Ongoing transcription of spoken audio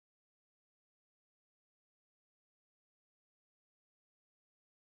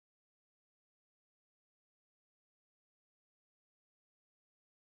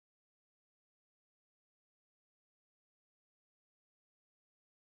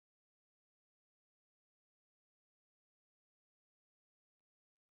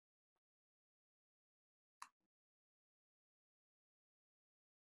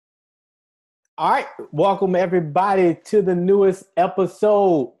All right, welcome everybody to the newest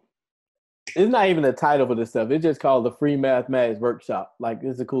episode. It's not even the title for this stuff. It's just called the Free Mathematics Workshop. Like,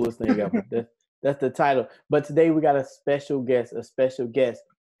 it's the coolest thing ever. That's the title. But today we got a special guest,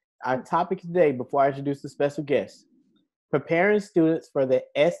 Our topic today, before I introduce the special guest, preparing students for the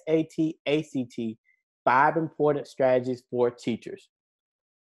SAT, ACT, 5 important strategies for teachers.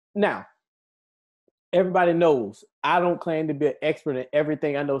 Now, everybody knows I don't claim to be an expert in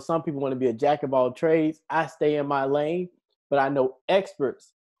everything. I know some people want to be a jack of all trades. I stay in my lane, but I know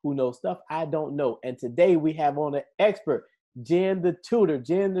experts who know stuff I don't know. And today we have on an expert, Jenn the Tutor.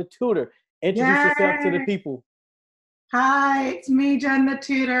 Jenn the Tutor, introduce yourself to the people. Hi, it's me, Jenn the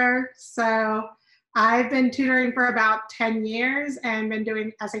Tutor. So I've been tutoring for about 10 years and been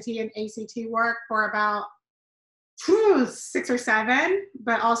doing SAT and ACT work for about 6 or 7,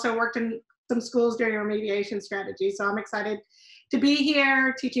 but also worked in some schools doing remediation strategy. So I'm excited to be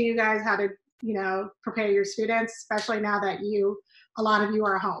here teaching you guys how to, prepare your students, especially now that a lot of you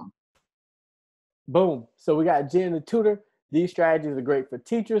are home. Boom. So we got Jenn the Tutor. These strategies are great for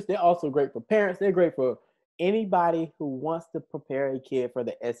teachers. They're also great for parents. They're great for anybody who wants to prepare a kid for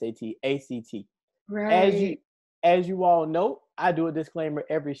the SAT, ACT. Right. As you all know, I do a disclaimer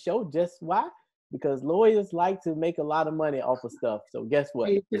every show. Just why? Because lawyers like to make a lot of money off of stuff. So guess what?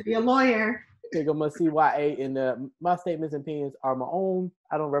 You should be a lawyer. Take them a CYA, and my statements and opinions are my own.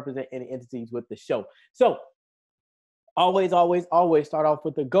 I don't represent any entities with the show. So always start off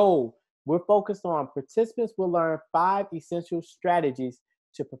with the goal. We're focused on participants will learn 5 essential strategies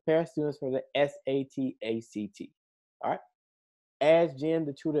to prepare students for the SAT, ACT. All right. As Jenn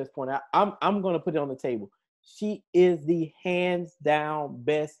the Tutor has pointed out, I'm going to put it on the table. She is the hands down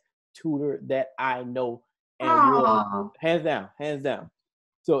best tutor that I know, and hands down.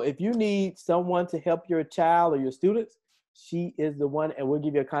 So if you need someone to help your child or your students, she is the one, and we'll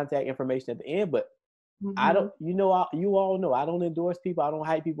give you a contact information at the end. But I don't, you all know, I don't endorse people. I don't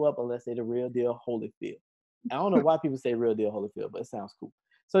hype people up unless they're the real deal Holyfield. I don't know why people say real deal Holyfield, but it sounds cool.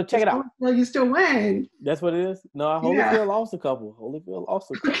 So check it out. Well, you still win. That's what it is. No, Holyfield lost a couple. Holyfield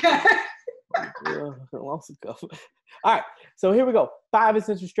lost a couple. Lost a couple. All right, so here we go. 5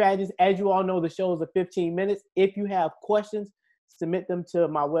 essential strategies. As you all know, the show is 15 minutes. If you have questions, submit them to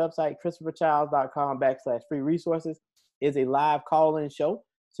my website, christopherchilds.com/free resources. It's a live call-in show,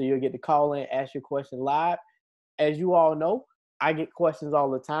 so you'll get to call in, ask your question live. As you all know, I get questions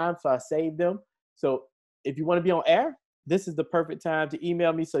all the time, so I save them. So if you want to be on air, this is the perfect time to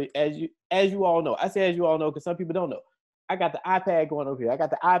email me. So as you all know, I say as you all know because some people don't know. I got the iPad going over here. I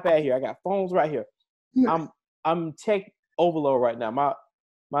got the iPad here. I got phones right here. Yes. I'm tech overload right now.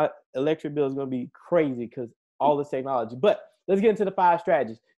 My electric bill is going to be crazy because all this technology. But let's get into the 5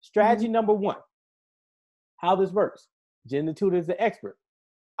 strategies. Strategy number 1, how this works. Jenn the Tutor is the expert.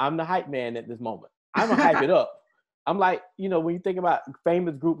 I'm the hype man at this moment. I'm going to hype it up. I'm like, when you think about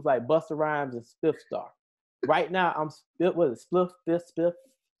famous groups like Busta Rhymes and Spiff Star. Right now, I'm Spliff.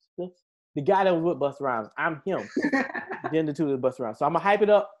 The guy that was with Busta Rhymes. I'm him. Jenn the Tutor is Busta Rhymes. So I'm going to hype it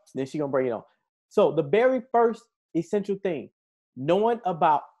up, then she's going to bring it on. So the very first essential thing, knowing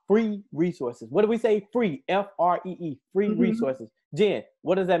about free resources. What do we say? Free, F-R-E-E, free resources. Jenn,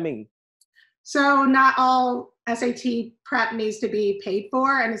 what does that mean? So not all SAT prep needs to be paid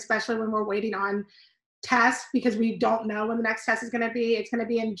for, and especially when we're waiting on tests because we don't know when the next test is going to be. It's going to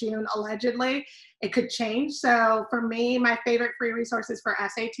be in June, allegedly. It could change. So for me, my favorite free resources for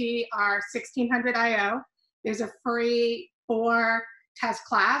SAT are 1600.io. There's a free 4-test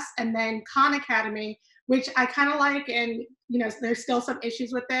class, and then Khan Academy, which I kind of like, and there's still some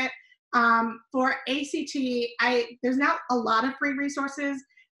issues with it. For ACT, there's not a lot of free resources,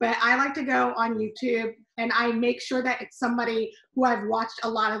 but I like to go on YouTube and I make sure that it's somebody who I've watched a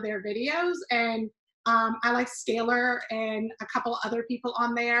lot of their videos, and I like Scalar and a couple other people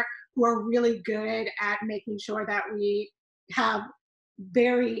on there who are really good at making sure that we have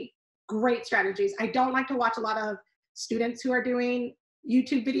very great strategies. I don't like to watch a lot of students who are doing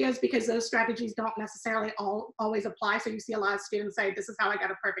YouTube videos because those strategies don't necessarily always apply. So you see a lot of students say, this is how I got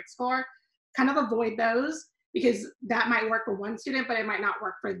a perfect score. Kind of avoid those because that might work for one student, but it might not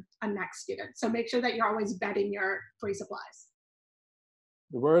work for a next student. So make sure that you're always vetting your free supplies.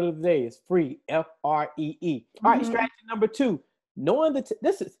 The word of the day is free, F-R-E-E. All right, strategy number 2, knowing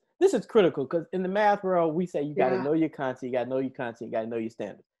this is critical because in the math world, we say you got to know your content, you got to know your content, you got to know your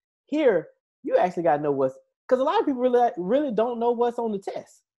standards. Here, you actually got to know because a lot of people really don't know what's on the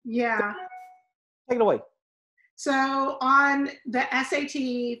test. Yeah. So, take it away. So on the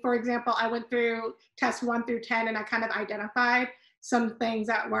SAT, for example, I went through tests 1 through 10 and I kind of identified some things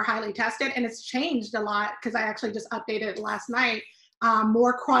that were highly tested, and it's changed a lot because I actually just updated it last night.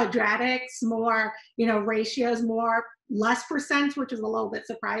 more quadratics, more, ratios, less percents, which is a little bit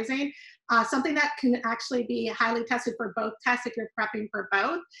surprising. Something that can actually be highly tested for both tests if you're prepping for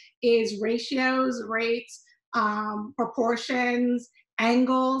both is ratios, rates, proportions,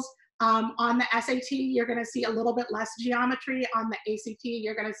 angles. On the SAT, you're going to see a little bit less geometry. On the ACT,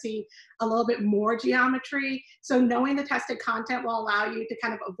 you're going to see a little bit more geometry. So knowing the tested content will allow you to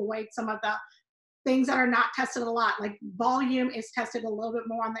kind of avoid some of the things that are not tested a lot. Like volume is tested a little bit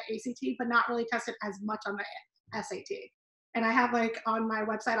more on the ACT, but not really tested as much on the SAT. And I have on my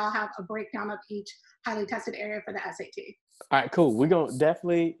website, I'll have a breakdown of each highly tested area for the SAT. All right, cool. We're going to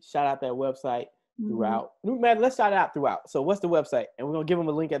definitely shout out that website throughout. Man, let's shout it out throughout. So what's the website? And we're going to give them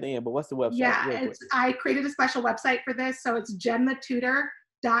a link at the end, but what's the website? Yeah, I created a special website for this. So it's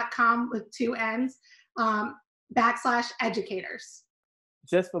jennthetutor.com with 2 N's, /educators.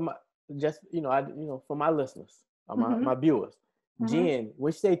 For my listeners, my viewers. Jenn,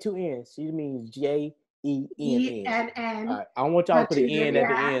 when she say 2 N's, she means Jenn. E-N-N. All right. I don't want y'all to put the N at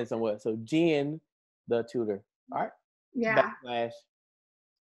the end somewhere. So Jenn, the tutor. All right. Yeah. /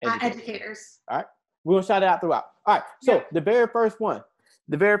 educators. All right. We're going to shout it out throughout. All right. So the very first one,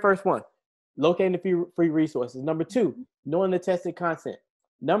 locating the free resources. Number 2, knowing the tested content.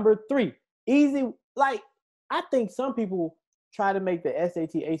 Number 3, easy. Like, I think some people try to make the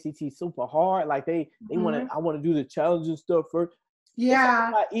SAT, ACT super hard. Like I want to do the challenging stuff first. Yeah. It's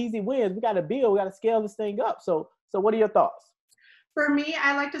about easy wins. We got to build. We got to scale this thing up. So what are your thoughts? For me,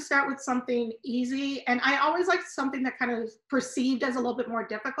 I like to start with something easy, and I always like something that kind of is perceived as a little bit more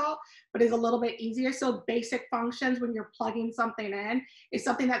difficult, but is a little bit easier. So basic functions, when you're plugging something in, is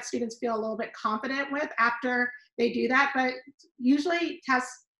something that students feel a little bit confident with after they do that. But usually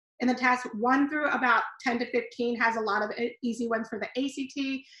in the test 1 through about 10 to 15 has a lot of easy ones for the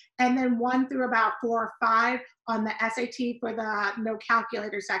ACT, and then 1 through about 4 or 5 on the SAT for the no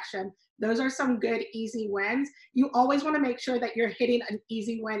calculator section. Those are some good easy wins. You always want to make sure that you're hitting an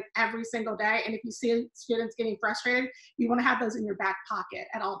easy win every single day. And if you see students getting frustrated, you want to have those in your back pocket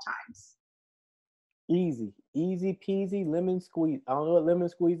at all times. Easy peasy, lemon squeeze. I don't know what lemon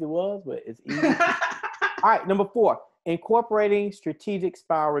squeeze it was, but it's easy. All right, number 4, incorporating strategic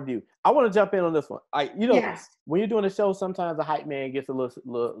spiral review. I want to jump in on this one. Yes. When you're doing a show, sometimes the hype man gets a little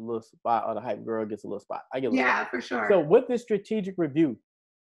spot, or the hype girl gets a little spot. For sure. So with this strategic review,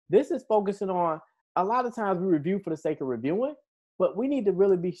 this is focusing on, a lot of times we review for the sake of reviewing, but we need to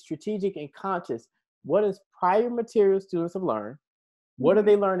really be strategic and conscious. What is prior material students have learned? What are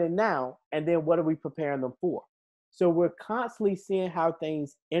they learning now? And then what are we preparing them for? So we're constantly seeing how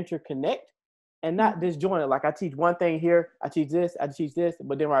things interconnect and not disjointed. Like I teach one thing here, I teach this,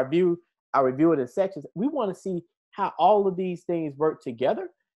 but then I review it in sections. We want to see how all of these things work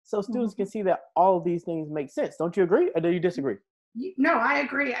together so students can see that all of these things make sense. Don't you agree, or do you disagree? No, I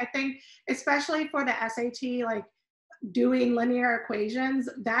agree. I think especially for the SAT, like doing linear equations,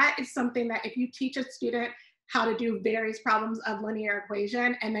 that is something that if you teach a student how to do various problems of linear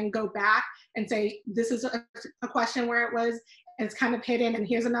equation and then go back and say, this is a question where it was, and it's kind of hidden, and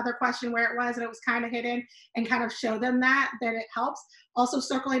here's another question where it was, and it was kind of hidden, and kind of show them that, then it helps. Also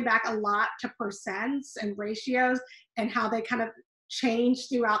circling back a lot to percents and ratios and how they kind of change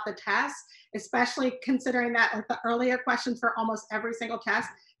throughout the test, especially considering that like the earlier questions for almost every single test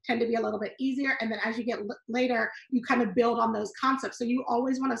tend to be a little bit easier, and then as you get later, you kind of build on those concepts. So you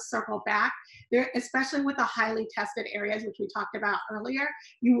always want to circle back there, especially with the highly tested areas, which we talked about earlier.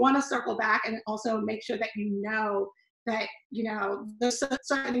 You want to circle back and also make sure that that there's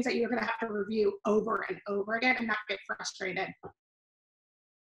certain things that you're going to have to review over and over again and not get frustrated.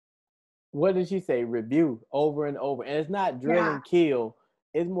 What did she say? Review over and over. And it's not drill and kill.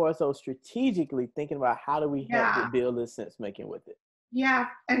 It's more so strategically thinking about how do we help to build this sense making with it. Yeah,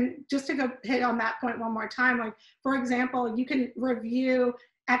 and just to go hit on that point one more time, like for example, you can review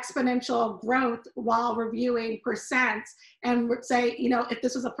exponential growth while reviewing percents and say, if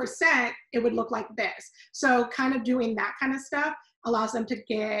this was a percent, it would look like this. So kind of doing that kind of stuff allows them to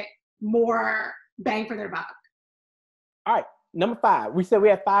get more bang for their buck. All right, number 5. We said we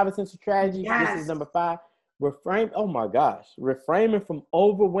had 5 essential strategies. Yes. This is number 5. Reframing from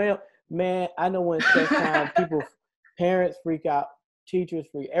overwhelm. Man, I know when it's test time, parents freak out, teachers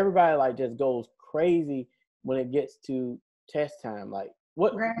freak, everybody just goes crazy when it gets to test time. Like,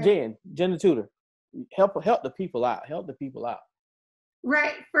 what, right. Jenn the tutor, help the people out.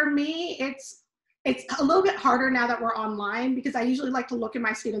 Right. For me, it's a little bit harder now that we're online, because I usually like to look in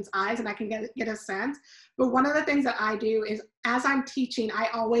my students' eyes and I can get a sense. But one of the things that I do is, as I'm teaching, I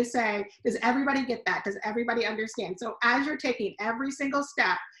always say, does everybody get that? Does everybody understand? So as you're taking every single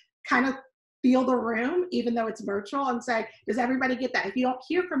step, kind of feel the room, even though it's virtual, and say, does everybody get that? If you don't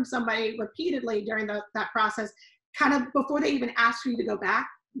hear from somebody repeatedly during that process, kind of before they even ask you to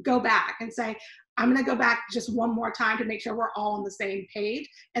go back and say, I'm going to go back just one more time to make sure we're all on the same page,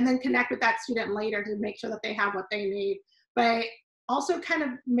 and then connect with that student later to make sure that they have what they need. But also kind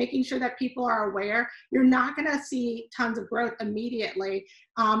of making sure that people are aware, you're not going to see tons of growth immediately.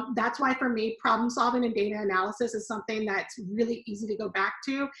 That's why for me, problem solving and data analysis is something that's really easy to go back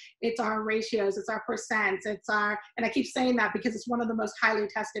to. It's our ratios, it's our percents, and I keep saying that because it's one of the most highly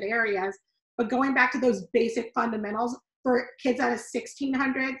tested areas, but going back to those basic fundamentals for kids at a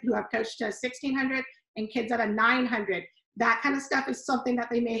 1600 who have coached to a 1600 and kids at a 900, that kind of stuff is something that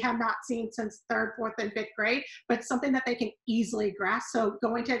they may have not seen since 3rd, 4th, and 5th grade, but something that they can easily grasp. So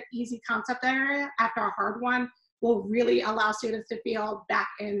going to an easy concept area after a hard one will really allow students to feel back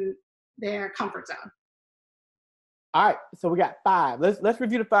in their comfort zone. All right, so we got 5. Let's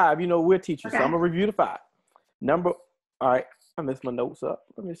review the 5. You know, we're teachers, Okay. so I'm gonna review the 5. All right, I messed my notes up.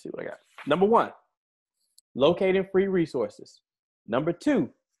 Let me see what I got. Number 1, locating free resources. Number 2,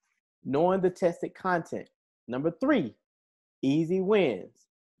 knowing the tested content. Number 3, easy wins.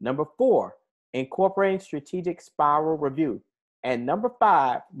 Number 4, incorporating strategic spiral review. And number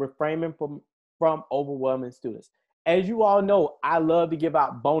 5, reframing from overwhelming students. As you all know, I love to give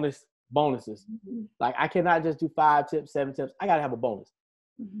out bonuses. Mm-hmm. Like I cannot just do 5 tips, 7 tips. I gotta have a bonus.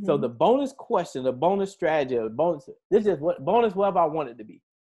 Mm-hmm. So the bonus question, the bonus strategy, this is what bonus whatever I want it to be.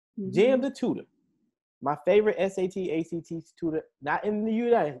 Mm-hmm. Jenn the tutor, my favorite SAT, ACT tutor, not in the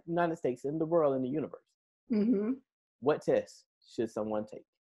United States, in the world, in the universe. Mm-hmm. What test should someone take?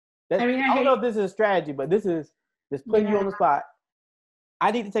 I don't know if this is a strategy, but this is just putting you on the spot.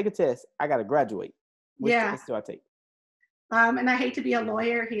 I need to take a test. I got to graduate. Which test do I take? And I hate to be a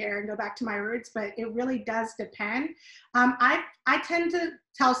lawyer here and go back to my roots, but it really does depend. I tend to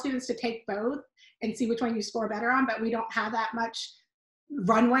tell students to take both and see which one you score better on, but we don't have that much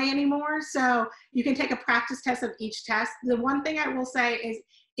runway anymore. So you can take a practice test of each test. The one thing I will say is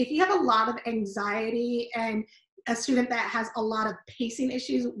if you have a lot of anxiety and a student that has a lot of pacing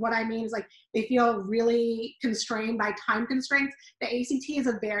issues, what I mean is like they feel really constrained by time constraints, the ACT is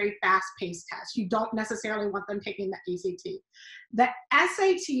a very fast-paced test. You don't necessarily want them taking the ACT. The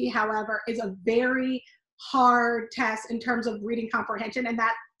SAT, however, is a very hard test in terms of reading comprehension, and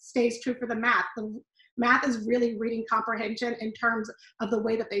that stays true for the math. The math is really reading comprehension in terms of the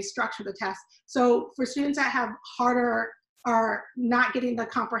way that they structure the test. So for students that have harder are not getting the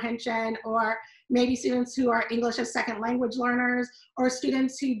comprehension, or maybe students who are English as second language learners, or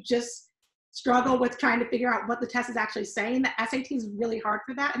students who just struggle with trying to figure out what the test is actually saying, the SAT is really hard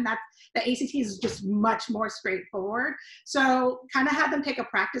for that, and the ACT is just much more straightforward. So kind of have them take a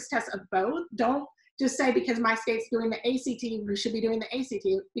practice test of both. Don't just say because my state's doing the ACT, we should be doing the ACT.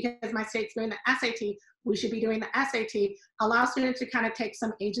 Because my state's doing the SAT, we should be doing the SAT. Allow students to kind of take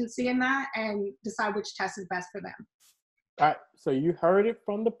some agency in that and decide which test is best for them. All right, so you heard it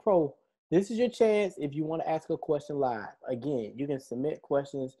from the pro. This is your chance if you want to ask a question live. Again, you can submit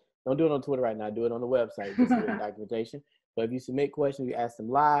questions. Don't do it on Twitter right now. Do it on the website. Just do documentation. But if you submit questions, you ask them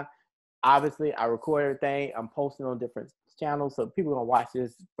live. Obviously, I record everything. I'm posting on different channels, so people are going to watch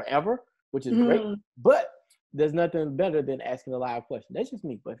this forever, which is great. But there's nothing better than asking a live question. That's just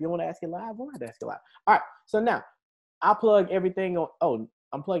me. But if you want to ask it live, why not ask it live? All right, so now I'll plug everything on. Oh,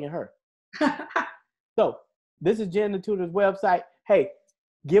 I'm plugging her. So this is Jenn the Tutor's website. Hey,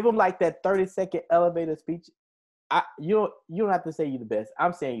 give them like that 30-second elevator speech. You don't have to say you're the best.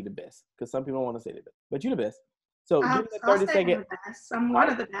 I'm saying you're the best because some people don't want to say the best, but you're the best. So give them that 30-second. I'm one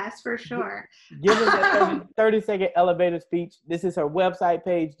of the best for sure. Give them that 30-second elevator speech. This is her website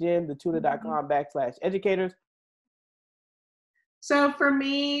page, jennthetutor.com/educators. So for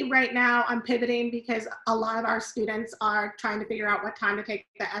me right now, I'm pivoting because a lot of our students are trying to figure out what time to take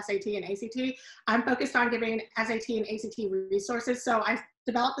the SAT and ACT. I'm focused on giving SAT and ACT resources. So I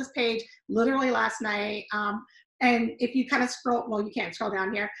developed this page literally last night. And if you kind of scroll, well, you can't scroll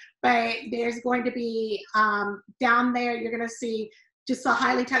down here, but there's going to be down there, you're going to see just the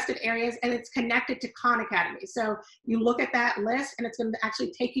highly tested areas, and it's connected to Khan Academy. So you look at that list and it's going to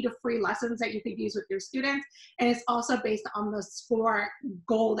actually take you to free lessons that you could use with your students. And it's also based on the score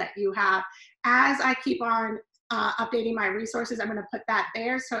goal that you have. As I keep on updating my resources, I'm going to put that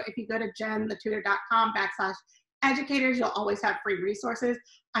there. So if you go to jennthetutor.com/educators, you'll always have free resources.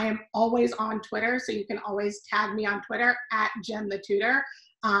 I am always on Twitter, so you can always tag me on Twitter @JennTheTutor.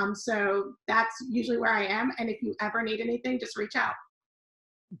 So that's usually where I am. And if you ever need anything, just reach out.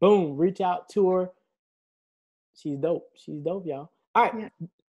 Boom, reach out to her. She's dope. She's dope, y'all. All right. Yeah.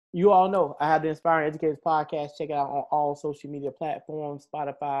 You all know I have the Inspiring Educators podcast. Check it out on all social media platforms,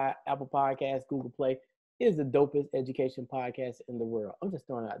 Spotify, Apple Podcasts, Google Play. It is the dopest education podcast in the world. I'm just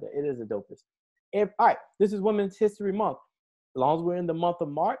throwing it out there. It is the dopest. All right, this is Women's History Month. As long as we're in the month of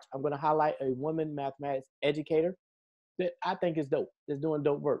March, I'm going to highlight a woman mathematics educator that I think is dope. That's doing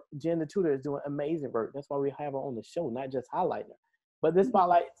dope work. Jenn, the tutor, is doing amazing work. That's why we have her on the show, not just highlighting her. But this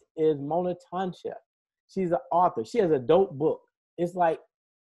spotlight is Mona Tansha. She's an author. She has a dope book. It's like,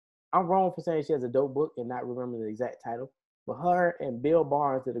 I'm wrong for saying she has a dope book and not remembering the exact title, but her and Bill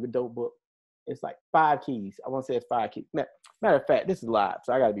Barnes did a dope book. It's like 5 keys. I want to say it's 5 keys. Matter of fact, this is live,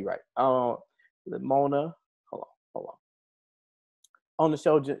 so I got to be right. Mona, hold on. On the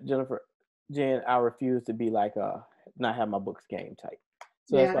show, Jenn, I refuse to be like, not have my books game type.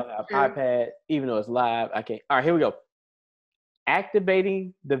 So that's why I have iPad, even though it's live, I can't. All right, here we go.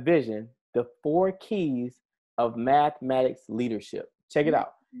 Activating the vision, the 4 keys of mathematics leadership. Check it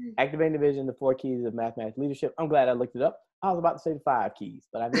out. Activating the vision, the 4 keys of mathematics leadership. I'm glad I looked it up. I was about to say the 5 keys,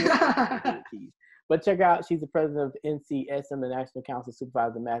 but I knew the keys. But check out, she's the president of NCSM, the National Council of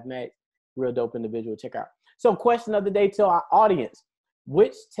Supervisors of Mathematics. Real dope individual. Check out. So, question of the day to our audience: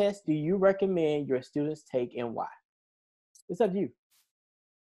 which test do you recommend your students take and why? It's up to you.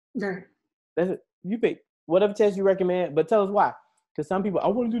 Okay. That's it. You pick whatever test you recommend, but tell us why. Because some people, I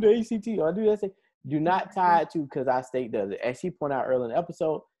want to do the ACT or I do that. Do not tie it to because our state does it. As she pointed out earlier in the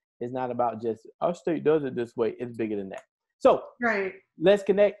episode, it's not about just our state does it this way. It's bigger than that. So let's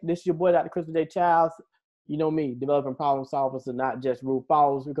connect. This is your boy, Dr. Christopher J. Childs. You know me, developing problem solvers and not just rule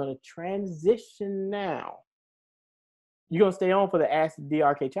followers. We're going to transition now. You're going to stay on for the Ask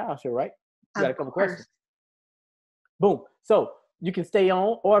DRK Child show, right? You got a couple questions. Boom. So you can stay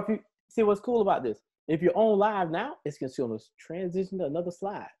on, or if you see what's cool about this, if you're on live now, it's going to transition to another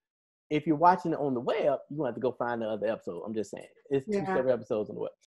slide. If you're watching it on the web, you're going to have to go find the other episode. I'm just saying. It's 2 separate episodes on the web.